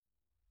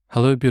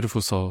Hello,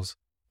 beautiful souls.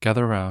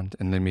 Gather around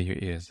and lend me your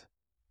ears,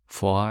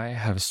 for I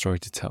have a story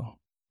to tell.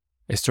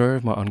 A story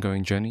of my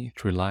ongoing journey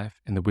through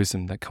life and the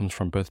wisdom that comes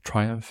from both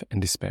triumph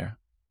and despair.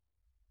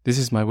 This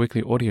is my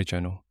weekly audio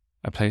journal,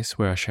 a place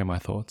where I share my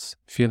thoughts,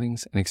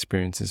 feelings, and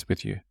experiences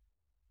with you.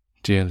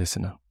 Dear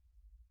listener,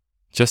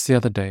 just the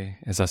other day,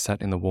 as I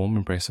sat in the warm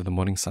embrace of the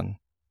morning sun,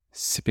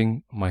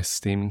 sipping my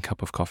steaming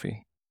cup of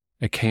coffee,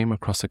 I came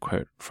across a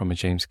quote from a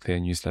James Clear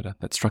newsletter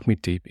that struck me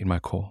deep in my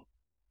core.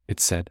 It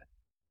said,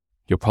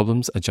 "Your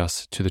problems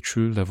adjust to the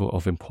true level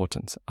of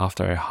importance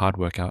after a hard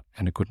workout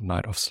and a good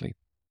night of sleep."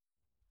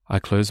 I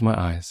closed my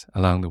eyes,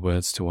 allowing the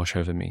words to wash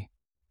over me,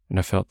 and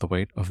I felt the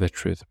weight of their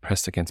truth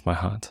pressed against my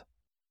heart.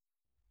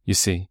 You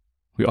see,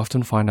 we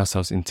often find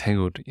ourselves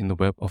entangled in the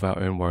web of our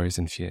own worries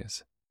and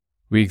fears.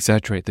 We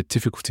exaggerate the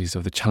difficulties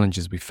of the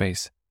challenges we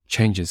face,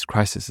 changes,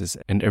 crises,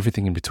 and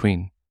everything in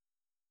between.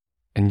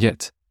 And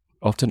yet,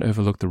 we often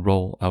overlook the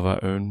role of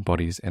our own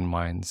bodies and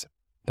minds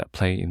that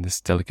play in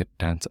this delicate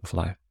dance of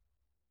life.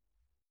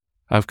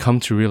 I've come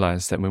to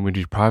realize that when we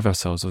deprive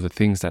ourselves of the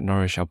things that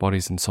nourish our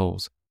bodies and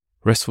souls,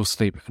 restful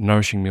sleep,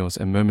 nourishing meals,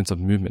 and moments of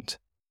movement,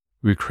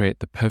 we create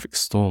the perfect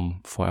storm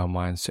for our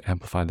minds to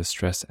amplify the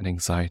stress and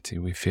anxiety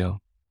we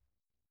feel.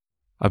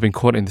 I've been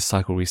caught in this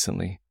cycle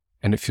recently,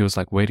 and it feels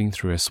like wading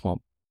through a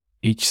swamp,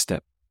 each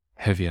step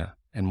heavier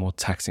and more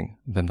taxing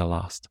than the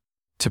last.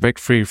 To break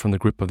free from the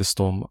grip of the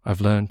storm,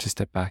 I've learned to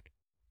step back,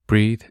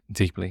 breathe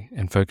deeply,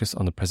 and focus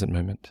on the present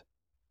moment.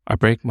 I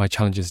break my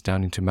challenges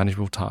down into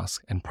manageable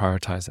tasks and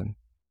prioritize them,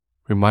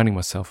 reminding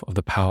myself of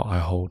the power I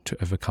hold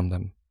to overcome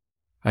them.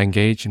 I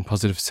engage in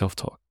positive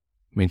self-talk,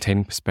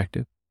 maintaining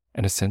perspective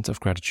and a sense of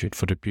gratitude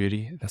for the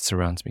beauty that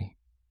surrounds me.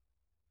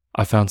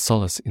 I found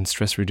solace in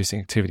stress-reducing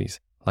activities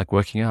like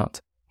working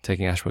out,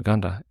 taking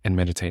ashwagandha, and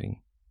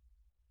meditating.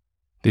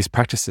 These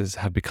practices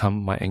have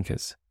become my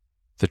anchors,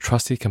 the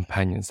trusty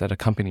companions that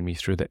accompany me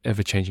through the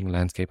ever-changing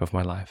landscape of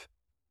my life.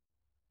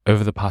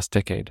 Over the past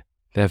decade,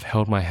 they have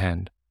held my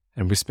hand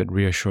and whispered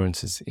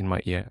reassurances in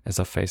my ear as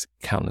I face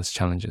countless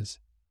challenges.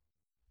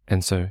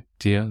 And so,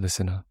 dear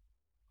listener,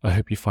 I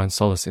hope you find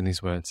solace in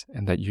these words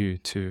and that you,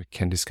 too,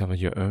 can discover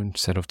your own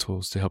set of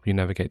tools to help you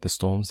navigate the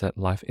storms that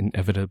life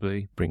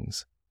inevitably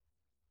brings.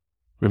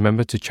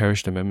 Remember to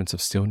cherish the moments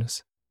of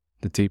stillness,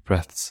 the deep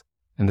breaths,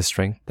 and the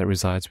strength that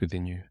resides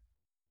within you.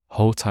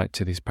 Hold tight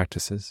to these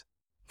practices,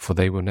 for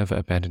they will never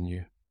abandon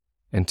you,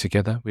 and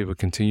together we will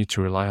continue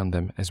to rely on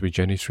them as we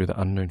journey through the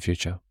unknown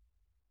future.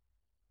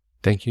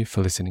 Thank you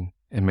for listening,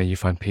 and may you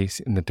find peace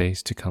in the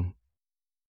days to come.